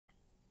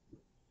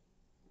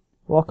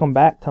Welcome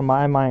back to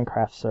my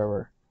Minecraft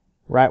server.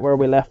 Right where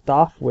we left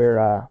off,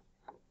 we're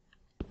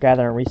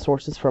gathering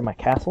resources for my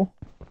castle.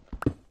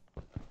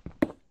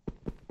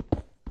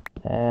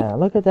 And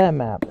look at that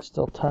map, there's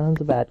still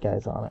tons of bad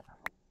guys on it.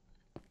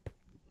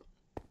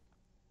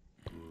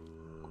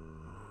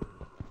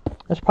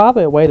 There's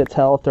probably a way to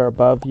tell if they're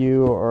above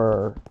you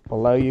or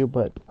below you,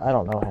 but I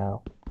don't know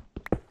how.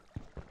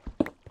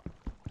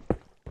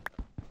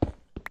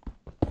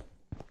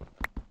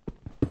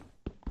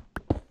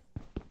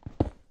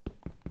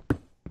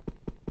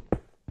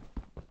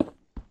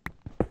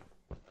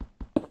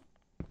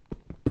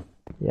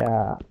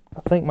 Yeah,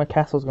 I think my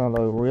castle's gonna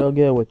look real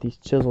good with these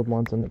chiseled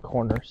ones in the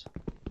corners.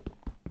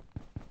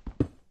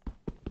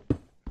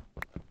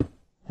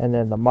 And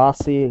then the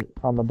mossy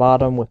on the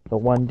bottom with the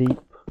one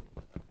deep.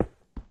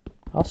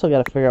 I also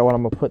gotta figure out what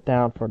I'm gonna put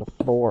down for the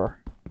floor.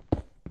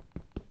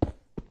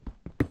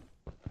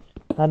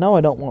 I know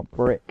I don't want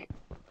brick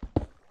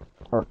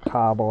or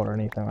cobble or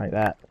anything like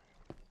that.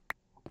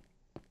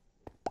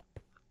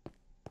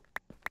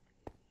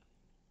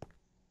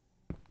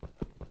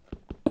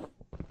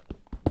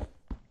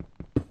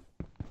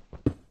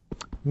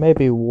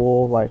 Maybe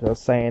wool, like I was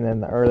saying in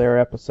the earlier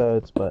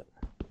episodes, but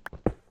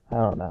I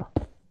don't know.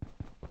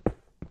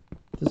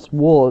 This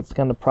wool, it's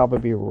gonna probably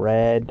be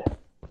red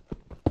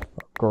or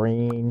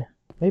green.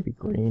 Maybe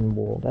green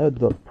wool. That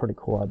would look pretty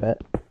cool, I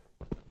bet.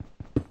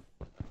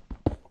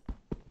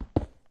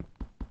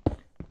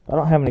 I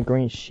don't have any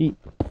green sheep.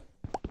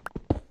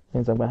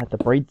 Means I'm gonna have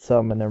to breed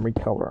some and then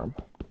recolor them.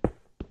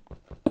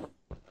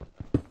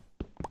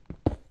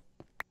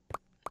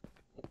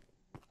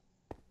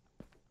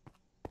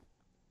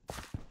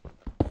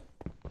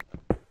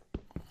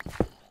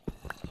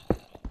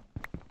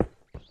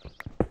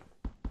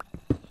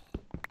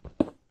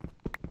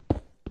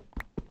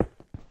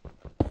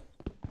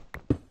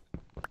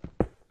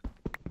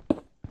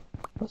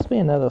 Must be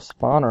another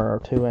spawner or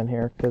two in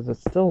here, because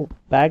it's still,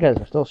 bad guys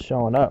are still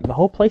showing up. The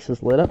whole place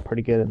is lit up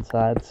pretty good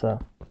inside, so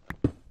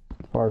as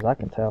far as I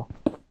can tell.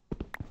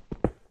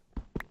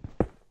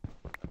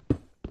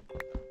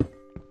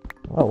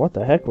 Oh, what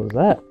the heck was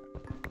that?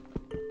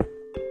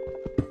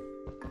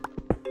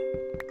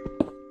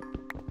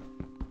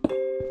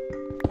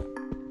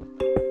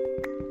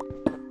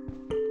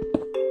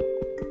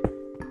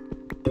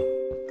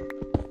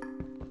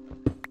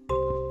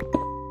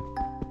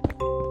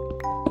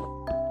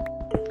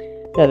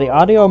 Yeah, the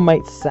audio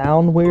might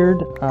sound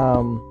weird.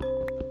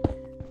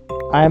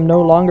 I am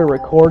no longer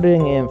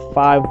recording in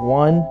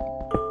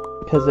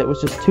 5.1 because it was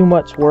just too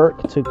much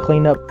work to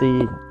clean up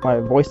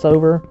my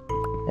voiceover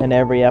in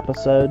every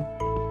episode.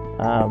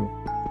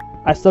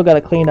 I still got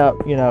to clean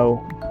up, you know,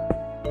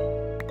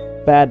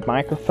 bad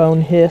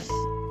microphone hiss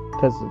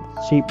because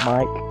it's cheap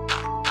mic,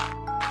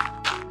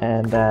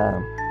 and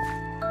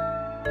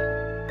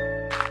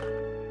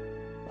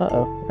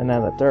uh-oh, ran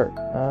out of dirt.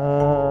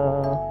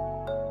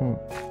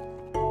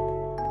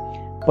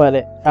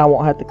 But I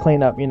won't have to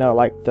clean up, you know,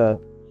 like the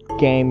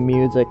game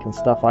music and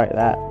stuff like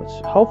that, which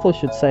hopefully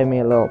should save me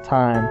a little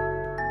time.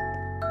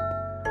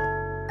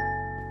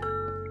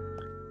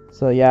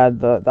 So yeah,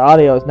 the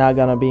audio is now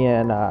going to be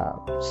in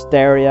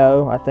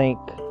stereo, I think,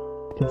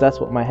 because that's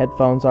what my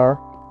headphones are.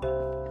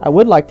 I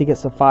would like to get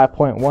some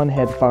 5.1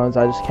 headphones,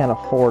 I just can't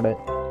afford it.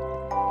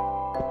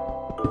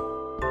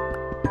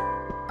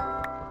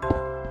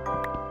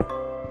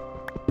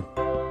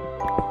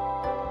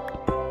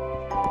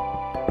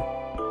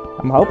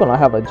 I'm hoping I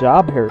have a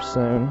job here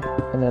soon,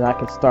 and then I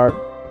can start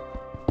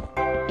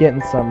getting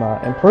some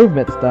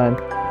improvements done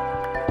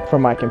for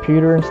my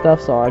computer and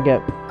stuff, so I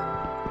get,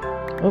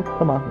 oh,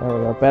 come on, there we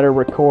go, better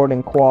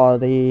recording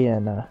quality,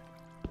 and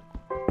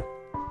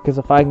because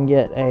if I can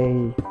get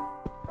a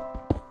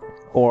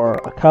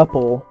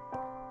couple,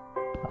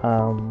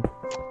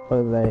 what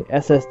are they,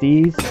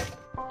 SSDs,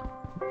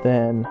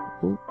 then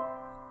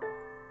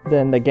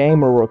the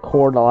game will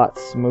record a lot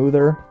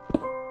smoother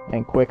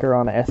and quicker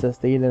on an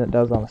SSD than it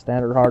does on a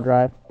standard hard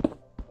drive.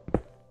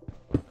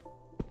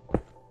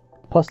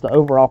 Plus the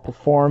overall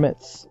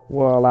performance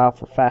will allow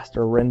for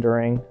faster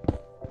rendering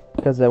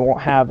because they won't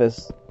have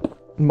as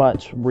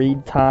much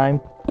read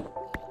time,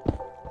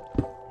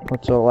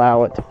 which will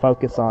allow it to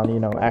focus on, you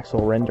know,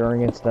 actual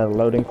rendering instead of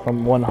loading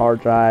from one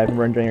hard drive and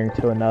rendering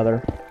to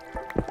another.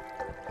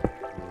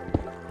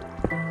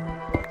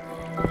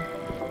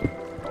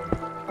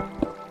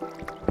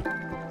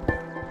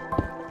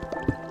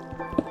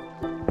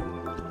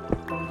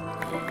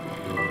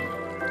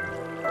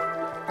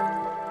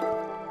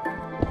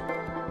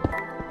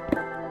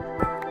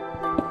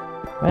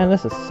 Man,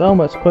 this is so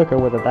much quicker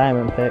with a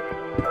diamond pick.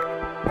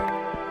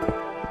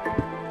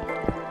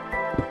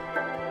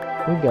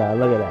 Good God,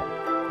 look at that.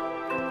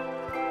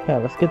 Yeah,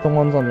 let's get the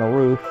ones on the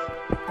roof.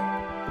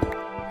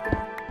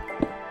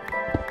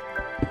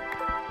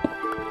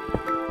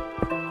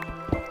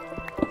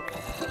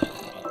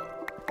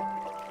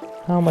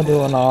 How am I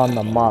doing on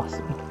the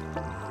mossy?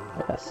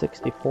 I got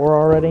 64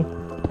 already.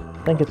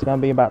 I think it's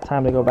gonna be about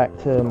time to go back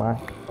to my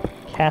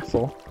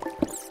castle.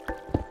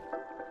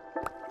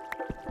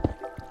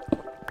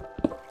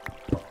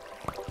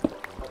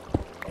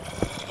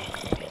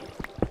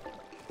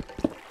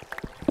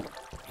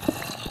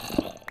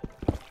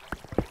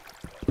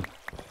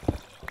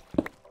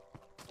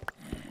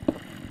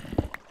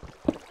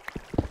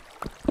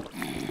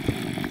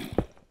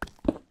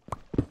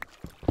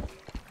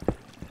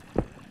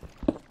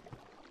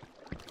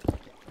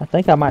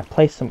 think I might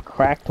place some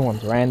cracked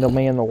ones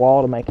randomly in the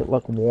wall to make it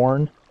look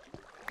worn,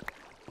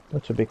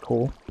 which would be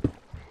cool.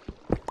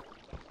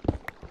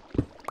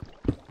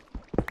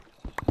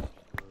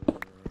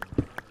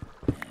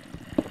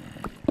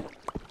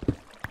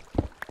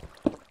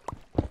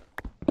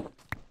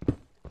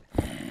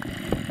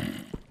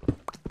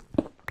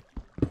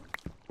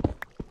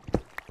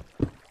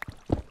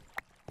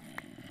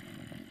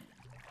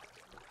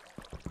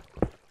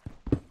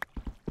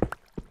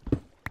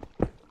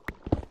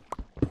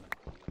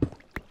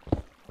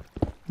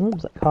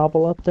 Oops, that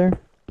cobble up there?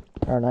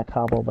 Or not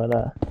cobble, but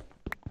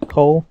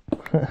coal.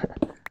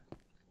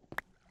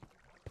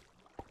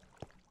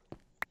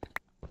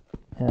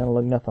 And it'll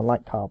look nothing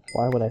like cobble.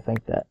 Why would I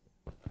think that?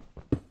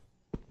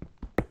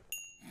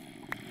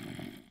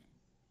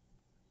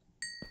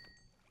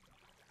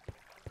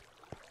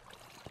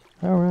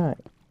 Alright.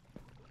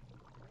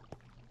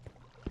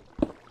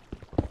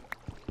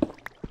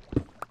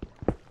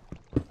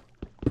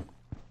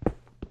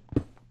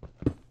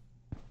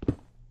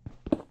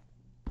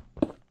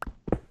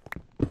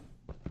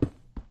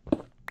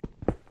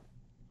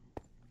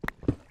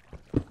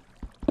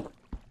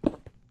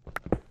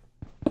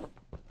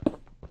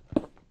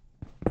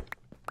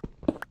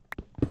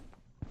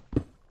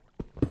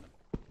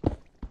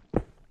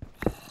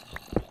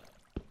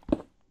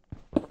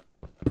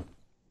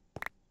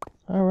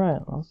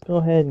 Alright, let's go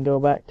ahead and go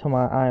back to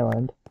my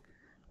island.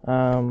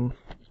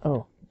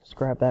 Oh, let's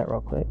grab that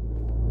real quick.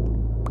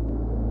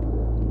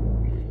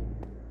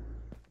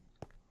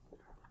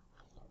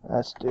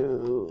 Let's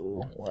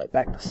do right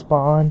back to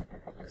spawn,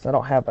 because I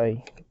don't have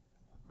a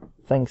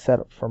thing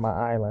set up for my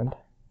island.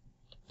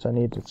 So I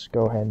need to just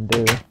go ahead and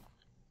do.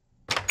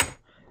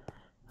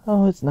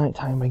 Oh, it's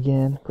nighttime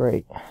again.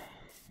 Great.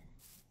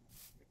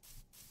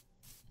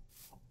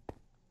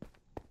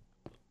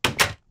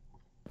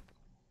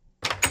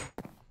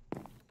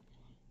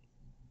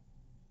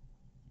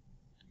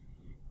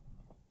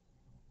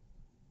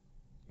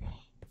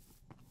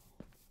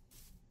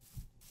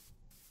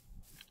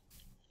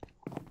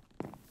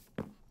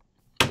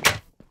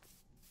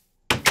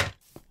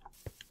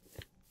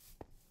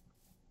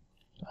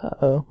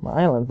 Uh-oh, my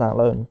island's not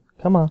loading.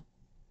 Come on.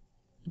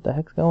 What the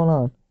heck's going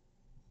on?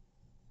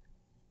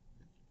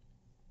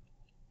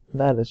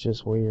 That is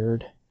just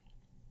weird.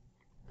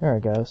 There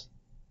it goes.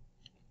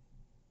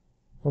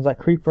 Was that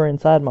creeper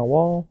inside my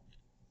wall?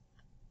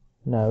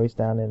 No, he's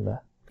down in the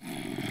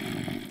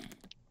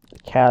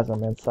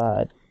chasm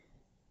inside.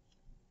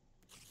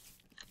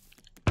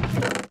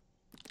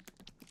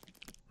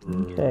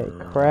 Okay,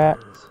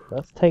 cracked.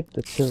 Let's take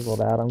the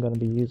chiseled out. I'm going to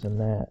be using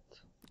that.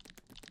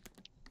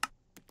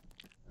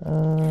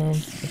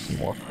 There's some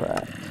more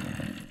cracked.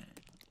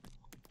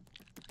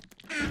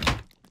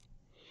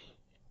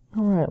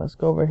 Alright, let's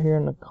go over here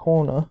in the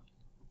corner.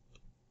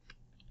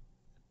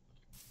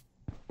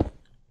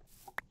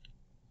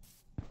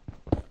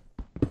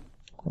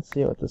 Let's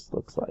see what this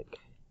looks like.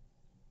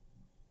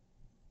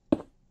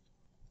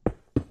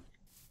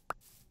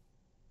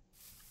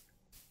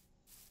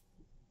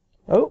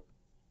 Oh!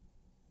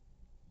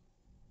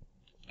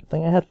 Good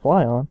thing I had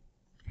fly on.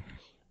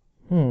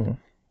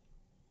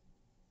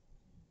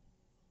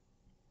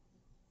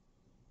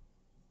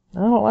 I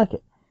don't like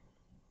it.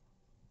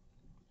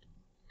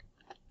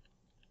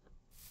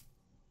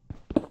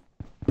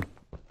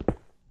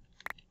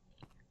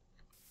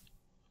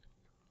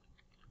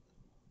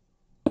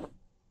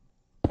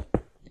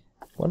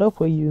 What if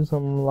we use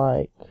them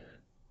like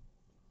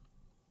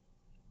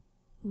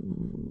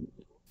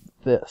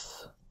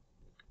this?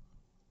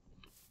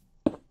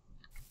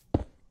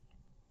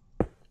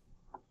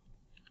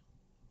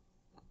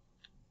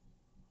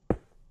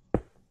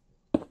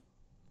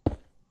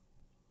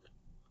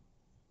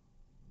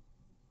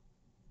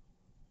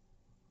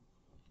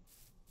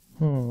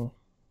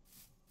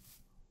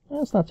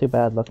 That's not too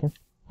bad looking.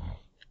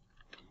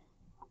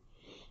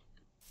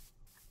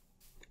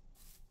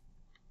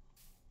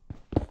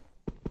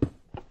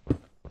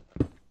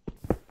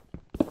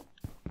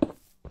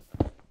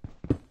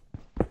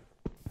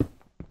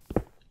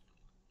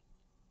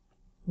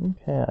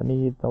 Okay, I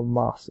need the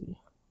mossy.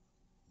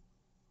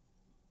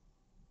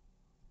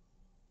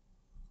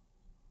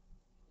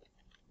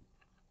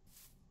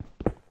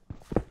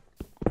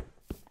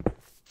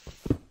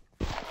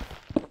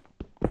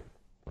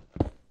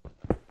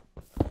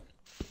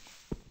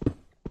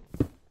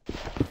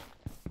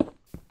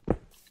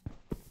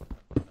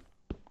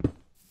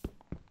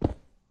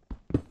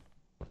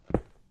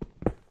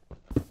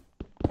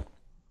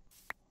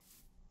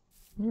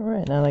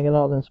 Alright, now that I get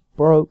all this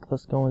broke,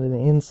 let's go into the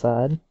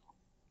inside.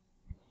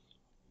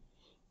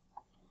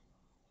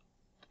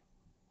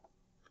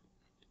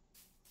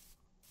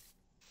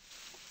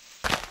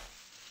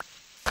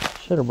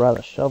 Should have brought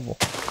a shovel.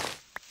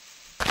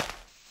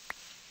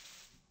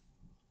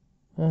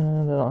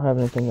 And I don't have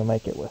anything to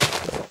make it with.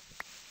 So.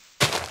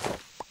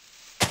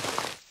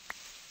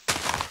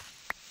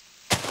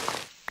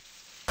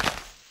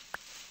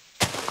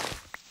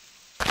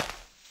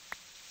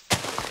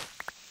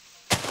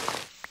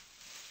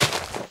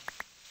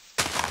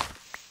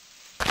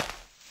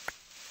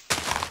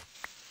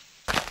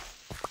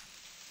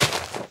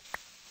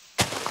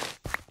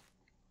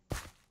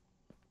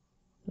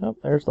 Oh,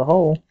 there's the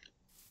hole.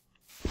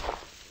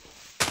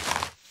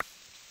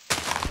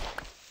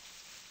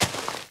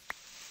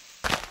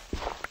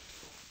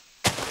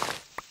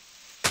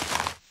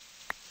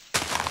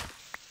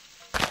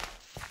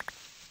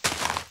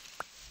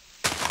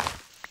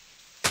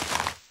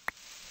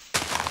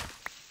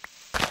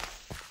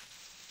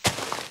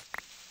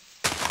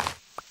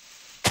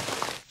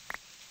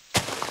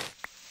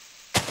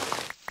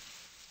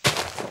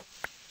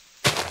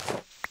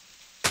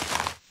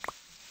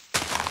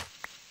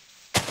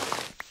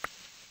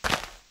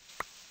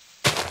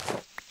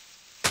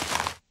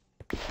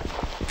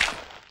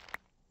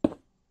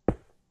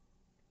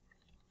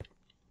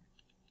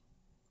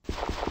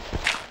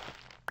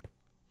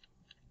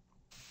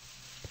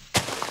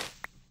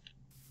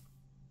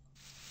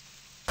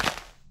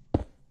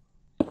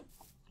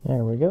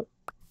 There we go.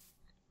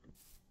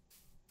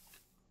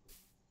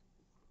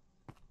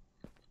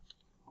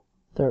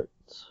 Dirt.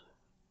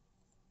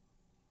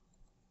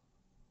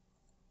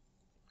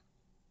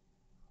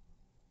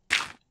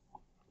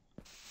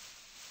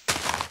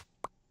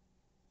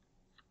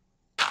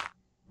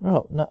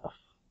 Oh, no.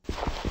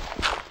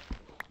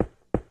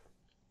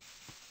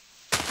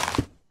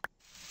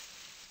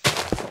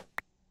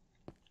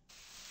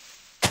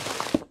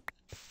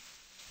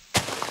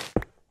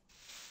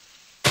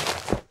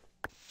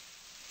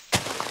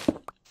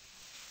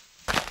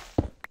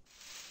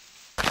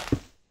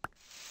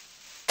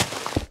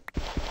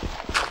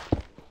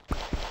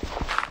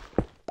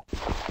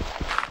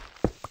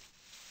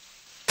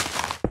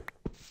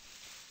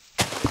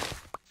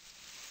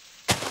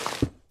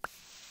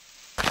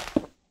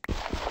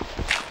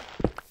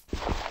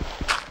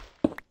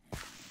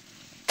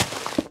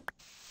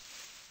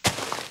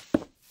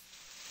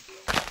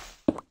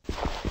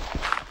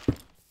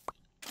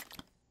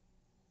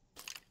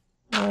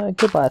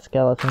 Goodbye,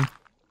 skeleton.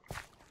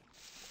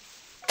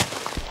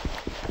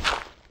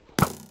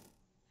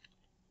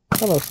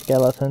 Hello,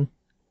 skeleton.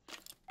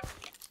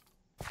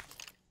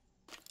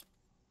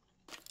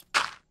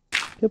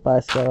 Goodbye,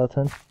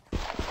 skeleton.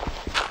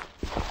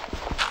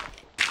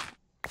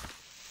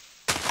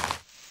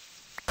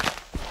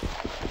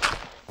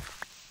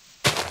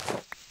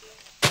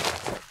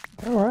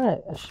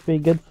 Alright, that should be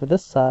good for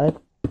this side.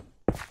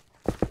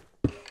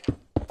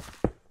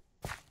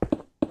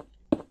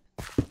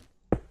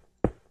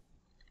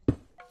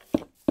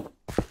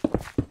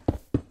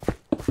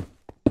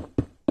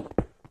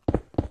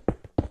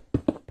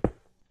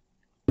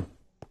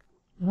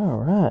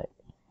 Alright.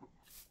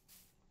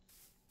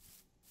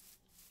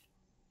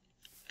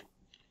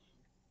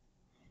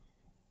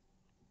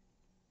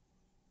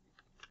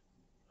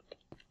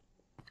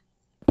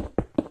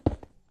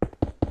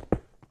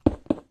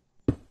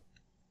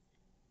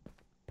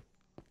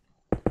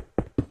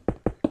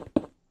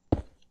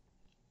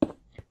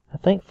 I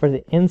think for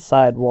the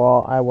inside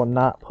wall, I will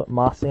not put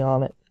mossy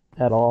on it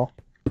at all.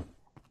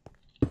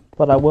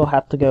 But I will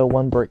have to go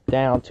one brick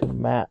down to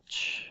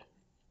match.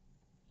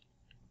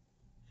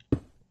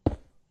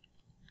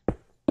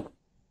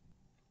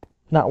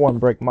 Not one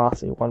brick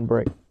mossy, one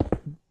brick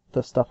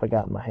the stuff I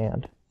got in my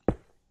hand.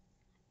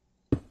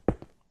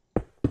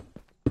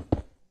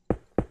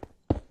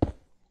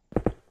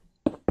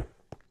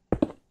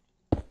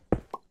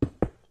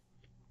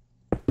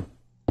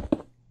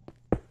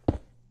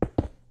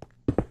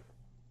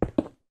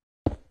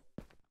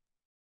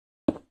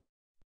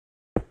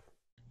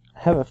 I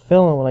have a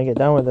feeling when I get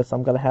done with this,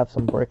 I'm going to have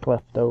some brick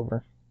left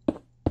over.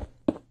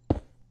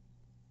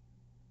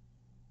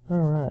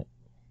 Alright.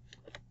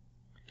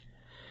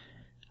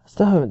 I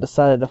still haven't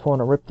decided if I want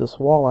to rip this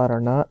wall out or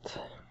not.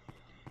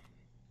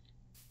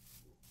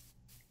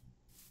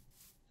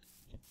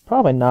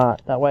 Probably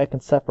not. That way I can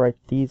separate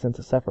these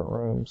into separate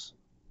rooms.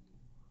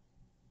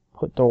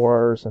 Put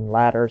doors and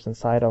ladders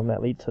inside them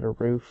that lead to the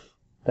roof.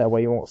 That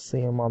way you won't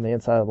see them on the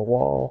inside of the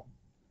wall.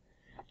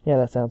 Yeah,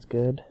 that sounds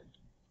good.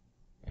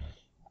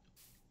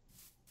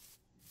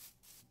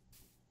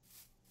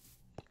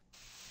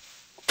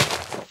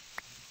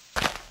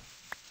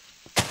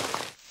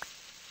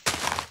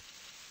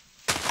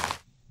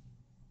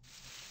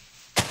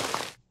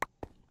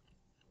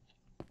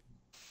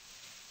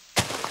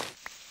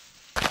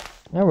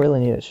 I really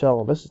need a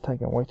shovel. This is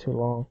taking way too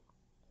long.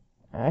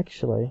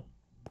 Actually,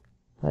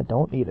 I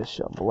don't need a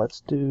shovel.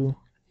 Let's do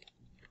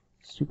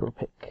super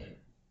pick.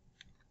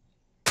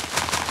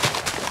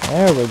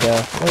 There we go.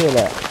 Look at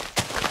that.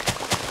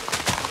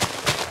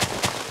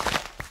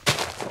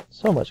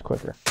 So much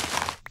quicker.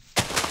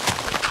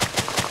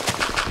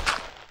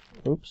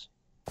 Oops.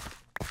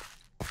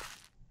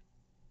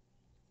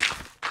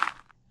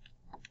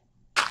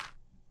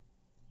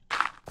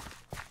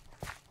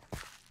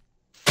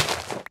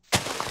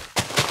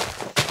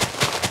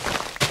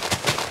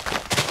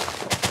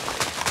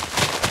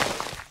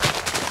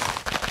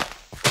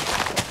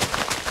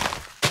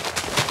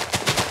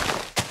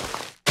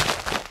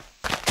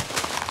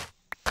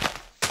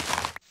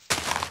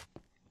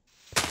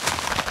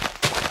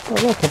 Oh,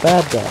 look, a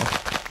bad guy.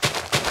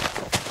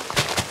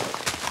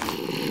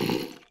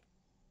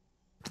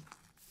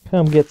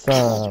 Come get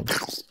some.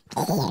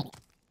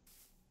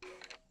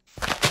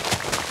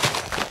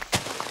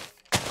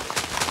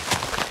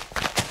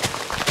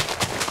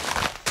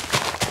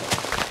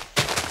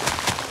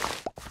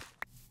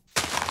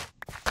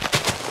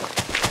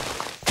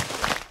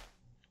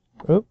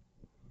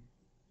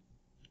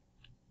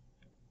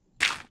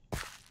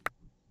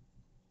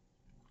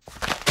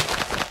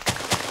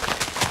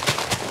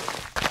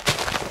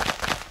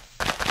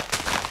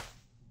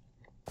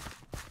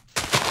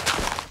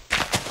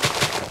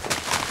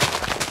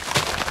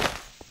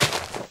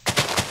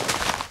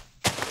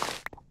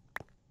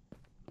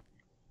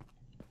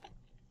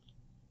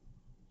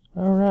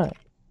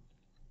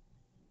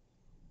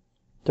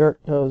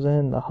 dirt goes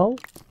in the hole.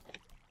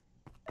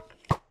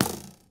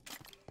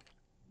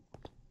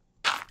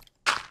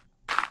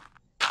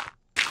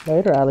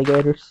 Later,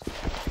 alligators.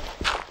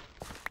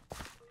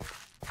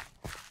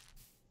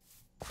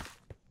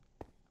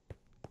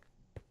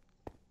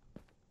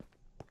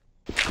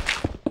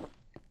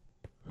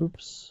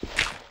 Oops.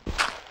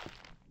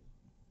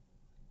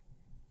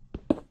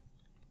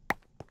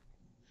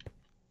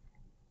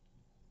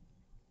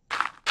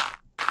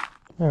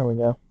 There we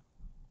go.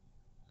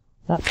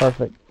 Not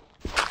perfect.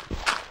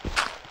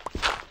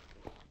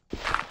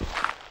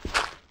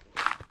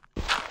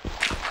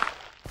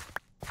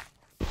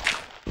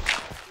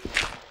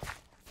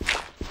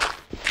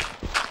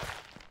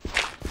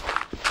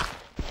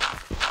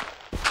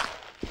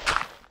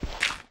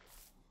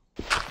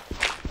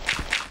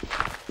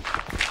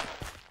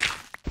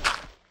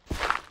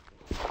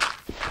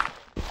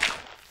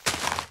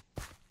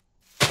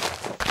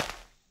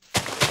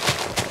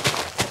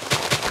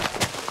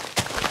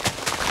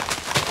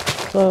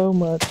 So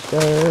much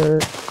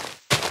dirt.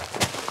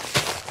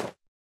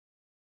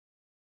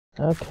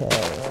 Okay,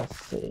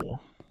 let's see.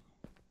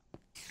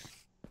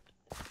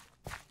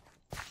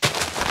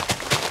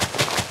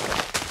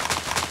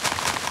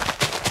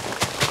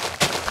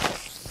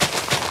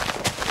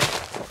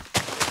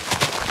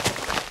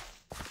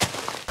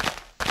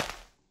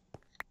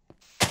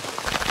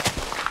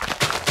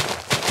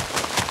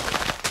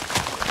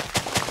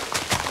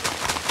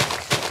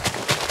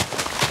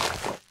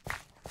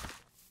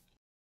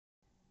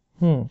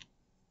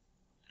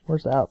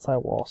 Where's the outside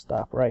wall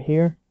stop? Right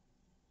here.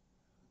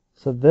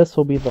 So this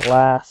will be the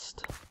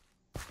last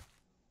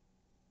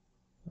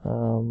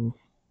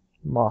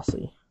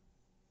mossy.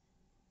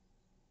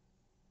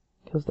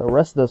 Because the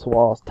rest of this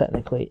wall is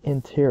technically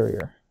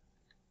interior.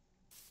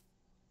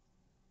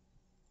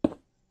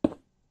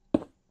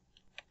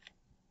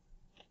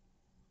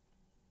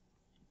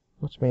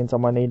 Which means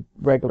I'm going to need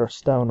regular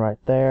stone right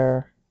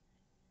there.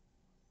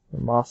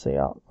 And mossy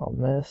out on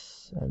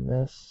this and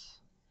this.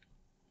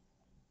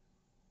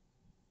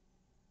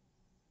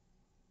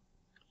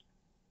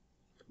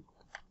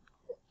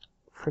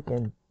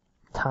 Freaking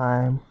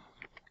time.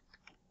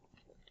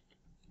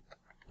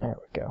 There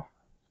we go.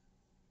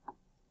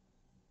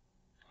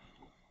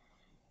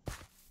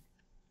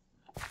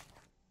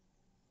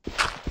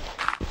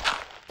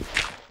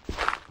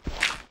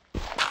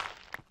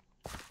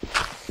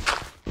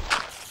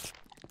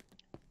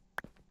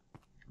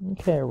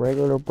 Okay,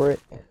 regular brick.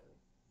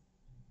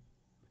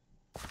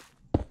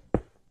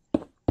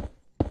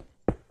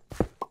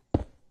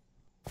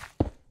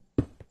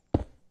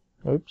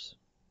 Oops.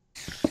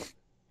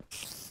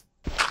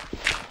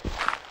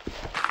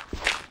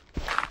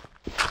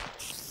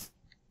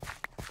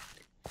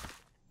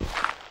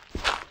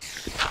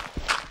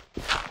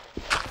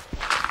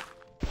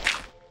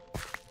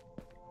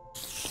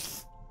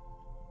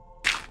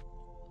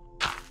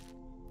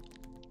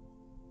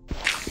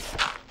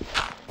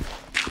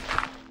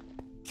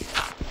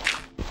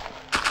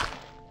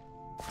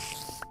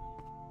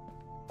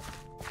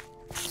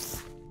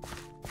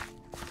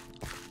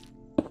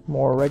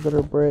 More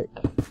regular brick,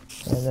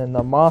 and then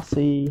the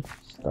mossy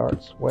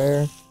starts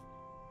where?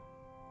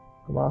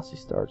 The mossy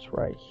starts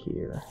right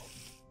here,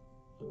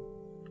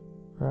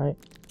 right?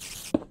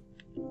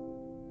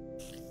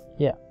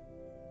 Yeah,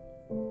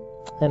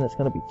 and it's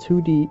gonna be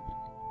too deep,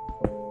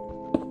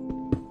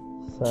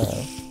 so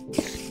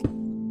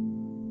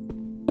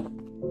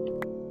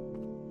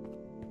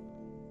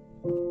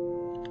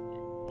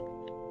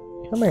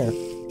come here.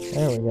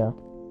 There we go.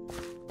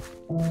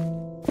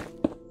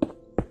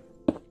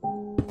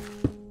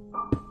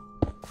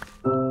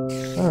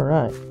 All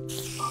right.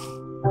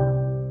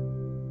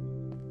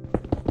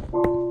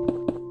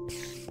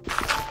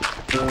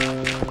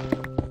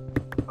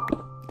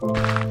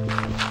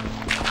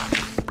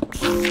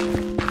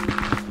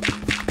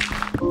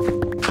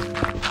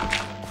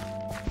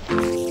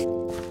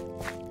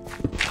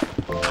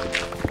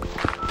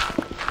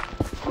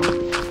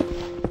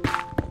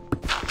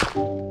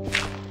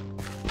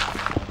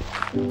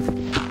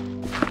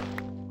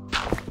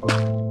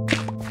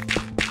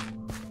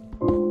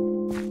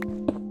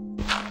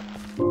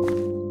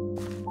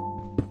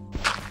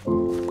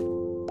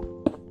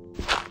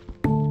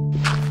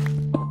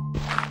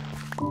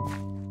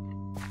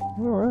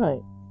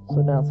 Alright,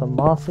 so down some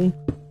mossy.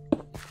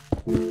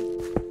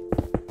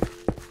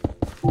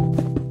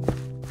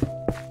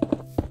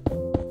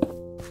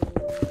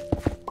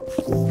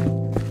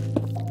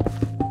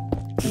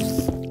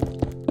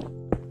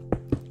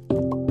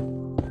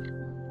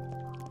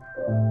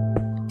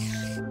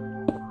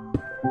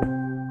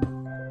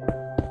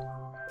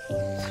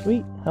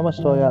 Sweet, how much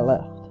do I got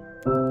left?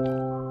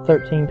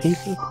 13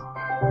 pieces?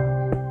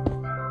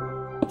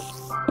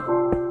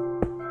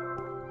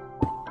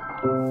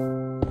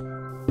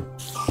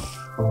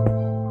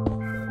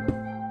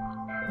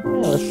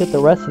 Let's get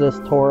the rest of this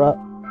tore up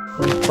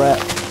and prep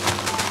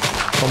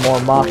for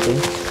more mossy.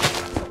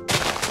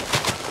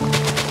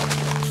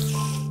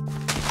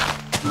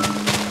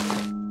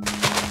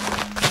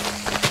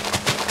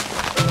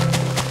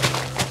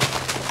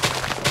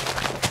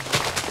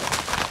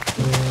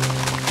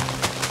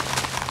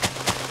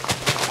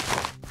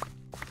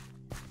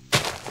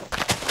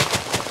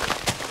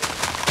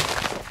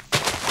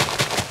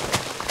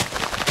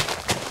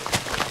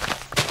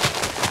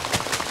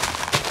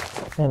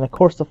 And of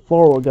course the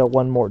floor will go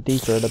one more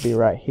deeper. It'll be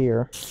right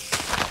here.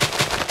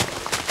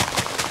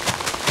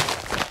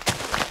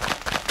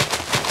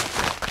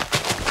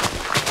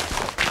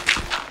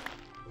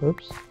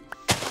 Oops.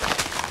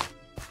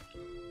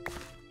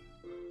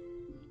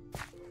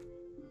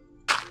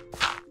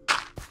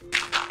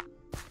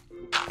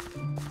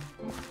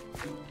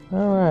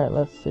 Alright,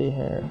 let's see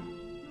here.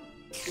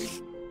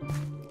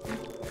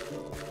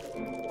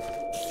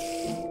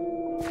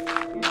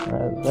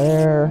 Right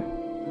there.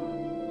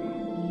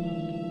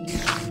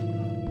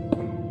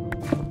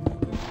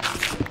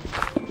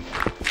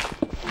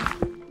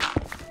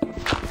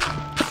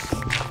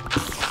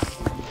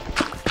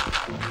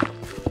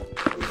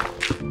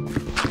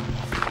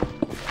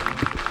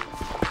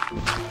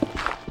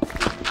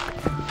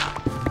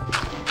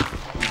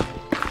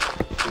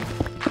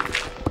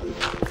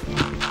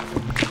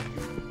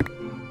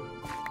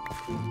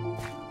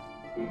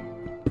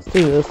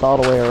 Do this all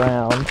the way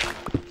around.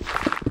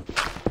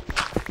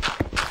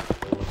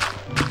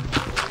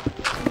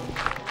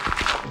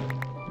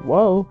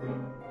 Whoa.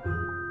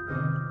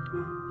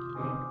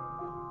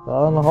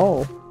 Fell in the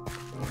hole.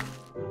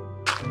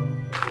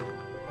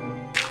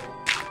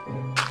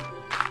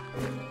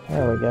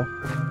 There we go.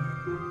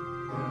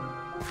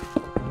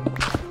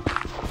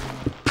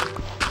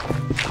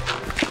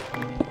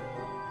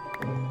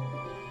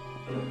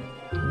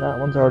 And that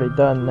one's already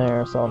done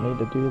there, so I'll need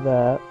to do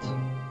that.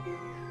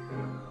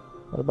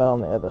 What about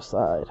on the other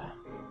side?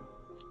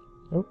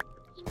 Oop,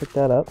 let's pick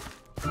that up.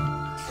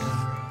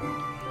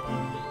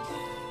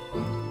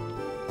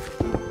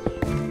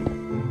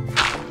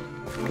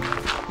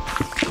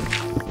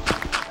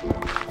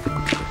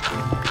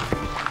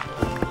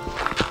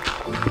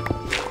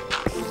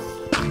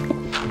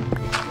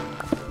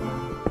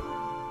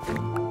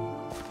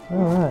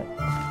 Alright.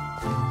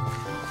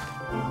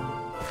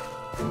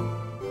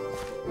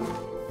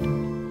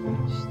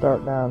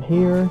 Start down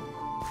here.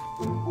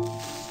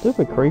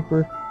 Stupid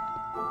creeper.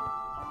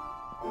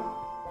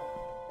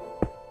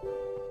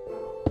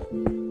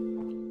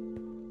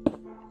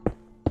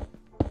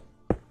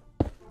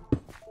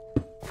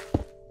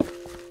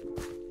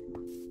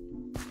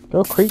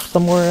 Go creep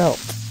somewhere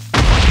else.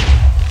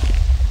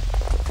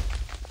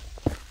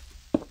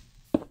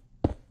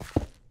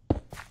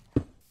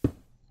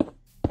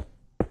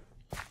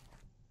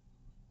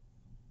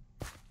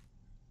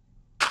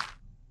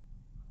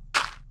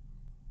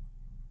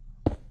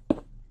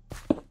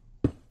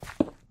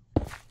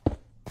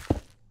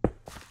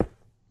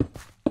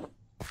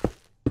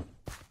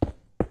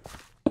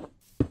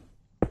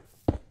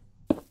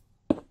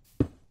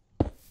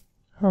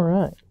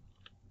 Alright.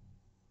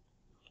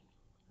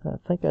 I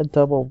think I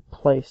double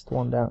placed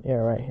one down, yeah,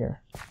 right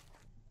here.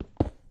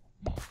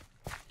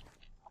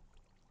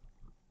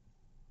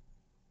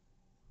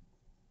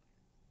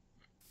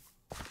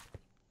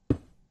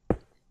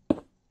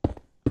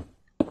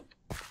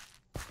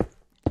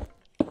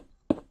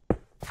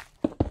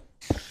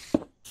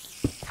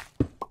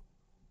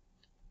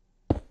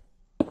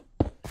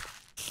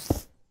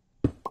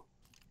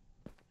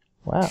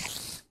 Wow.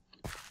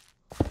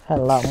 Had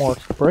a lot more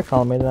brick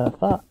on me than I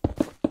thought.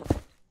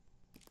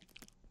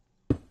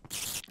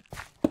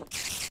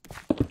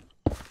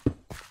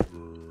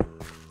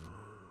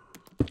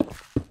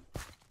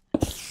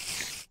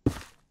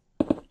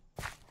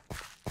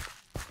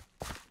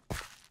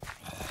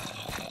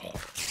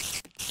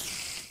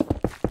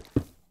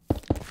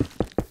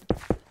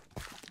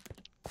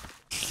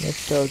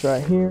 This goes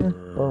right here.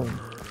 Boom.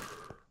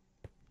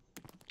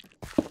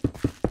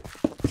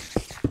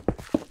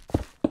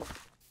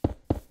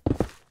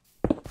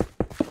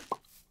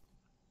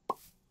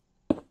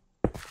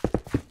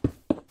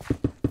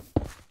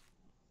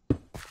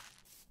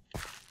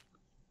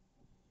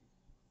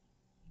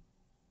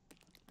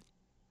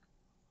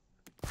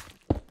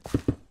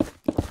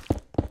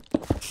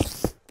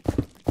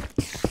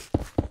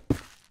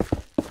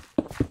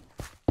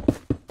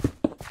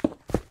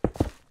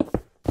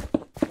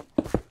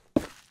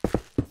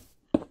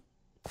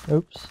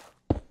 Oops.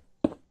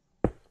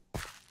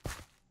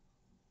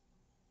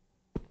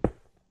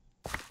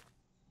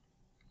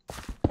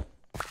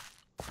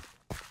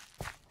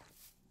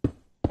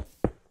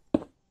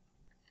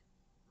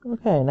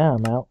 Okay, now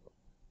I'm out.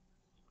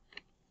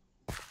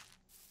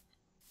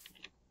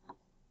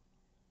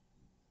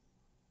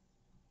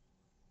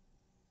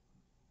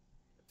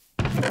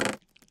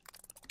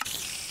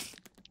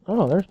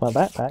 Oh, there's my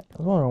backpack. I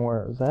was wondering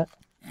where it was at.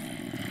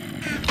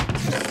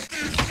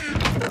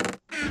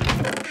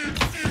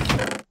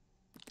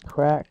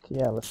 Cracked.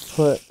 Yeah, let's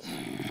put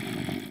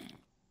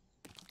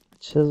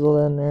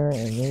chisel in there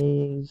and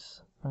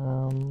these.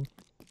 And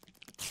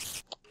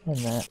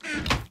that.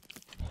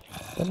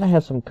 Didn't I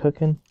have some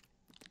cooking?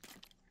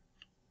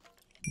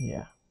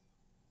 Yeah.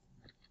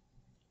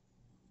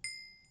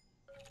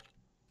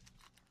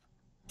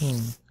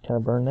 Can I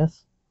burn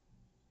this?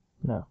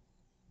 No.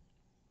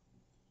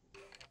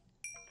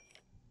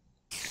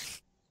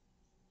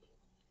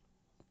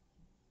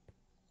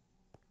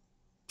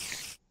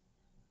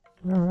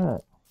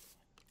 Alright.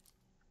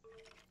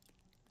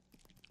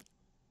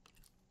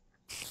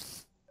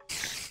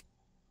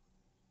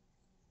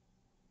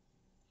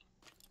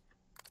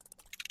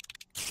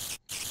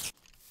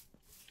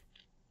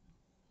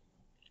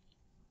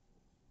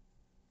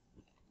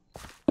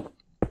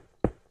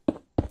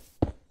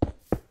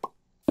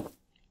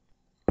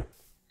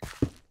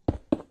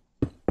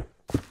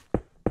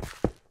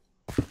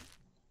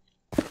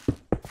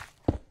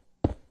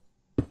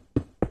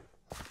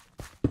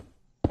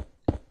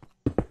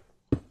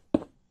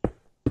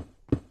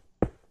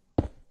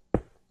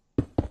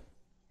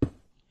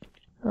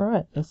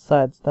 Alright, this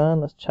side's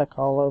done. Let's check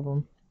all of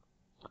them.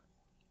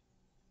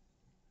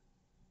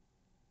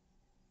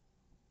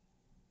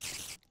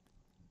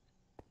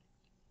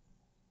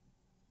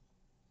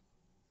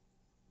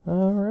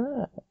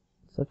 Alright,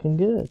 it's looking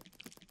good.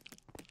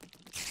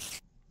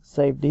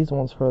 Save these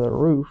ones for the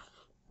roof.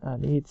 I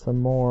need some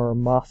more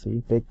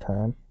mossy big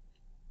time.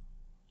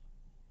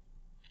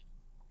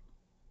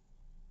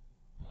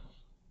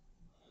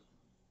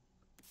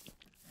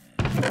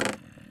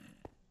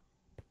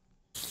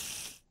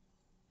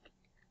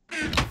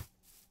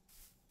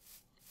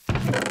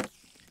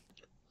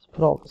 Let's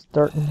put all this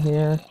dirt in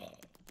here.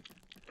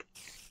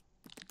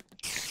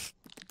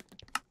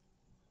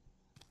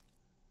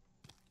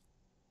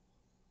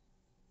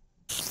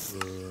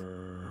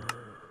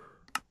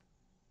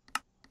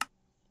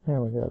 There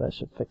we go, that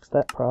should fix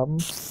that problem.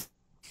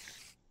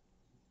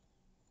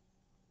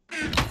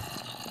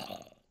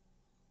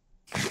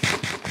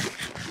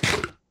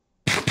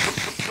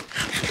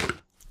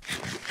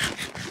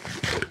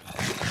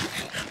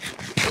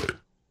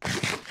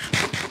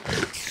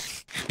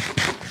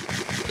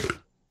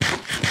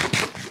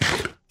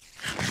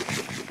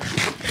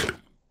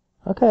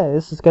 Okay,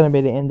 this is going to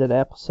be the end of the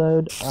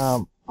episode.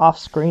 Off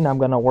screen, I'm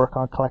going to work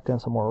on collecting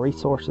some more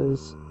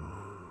resources,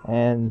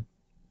 and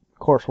of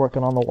course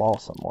working on the wall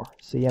some more.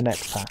 See you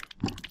next time.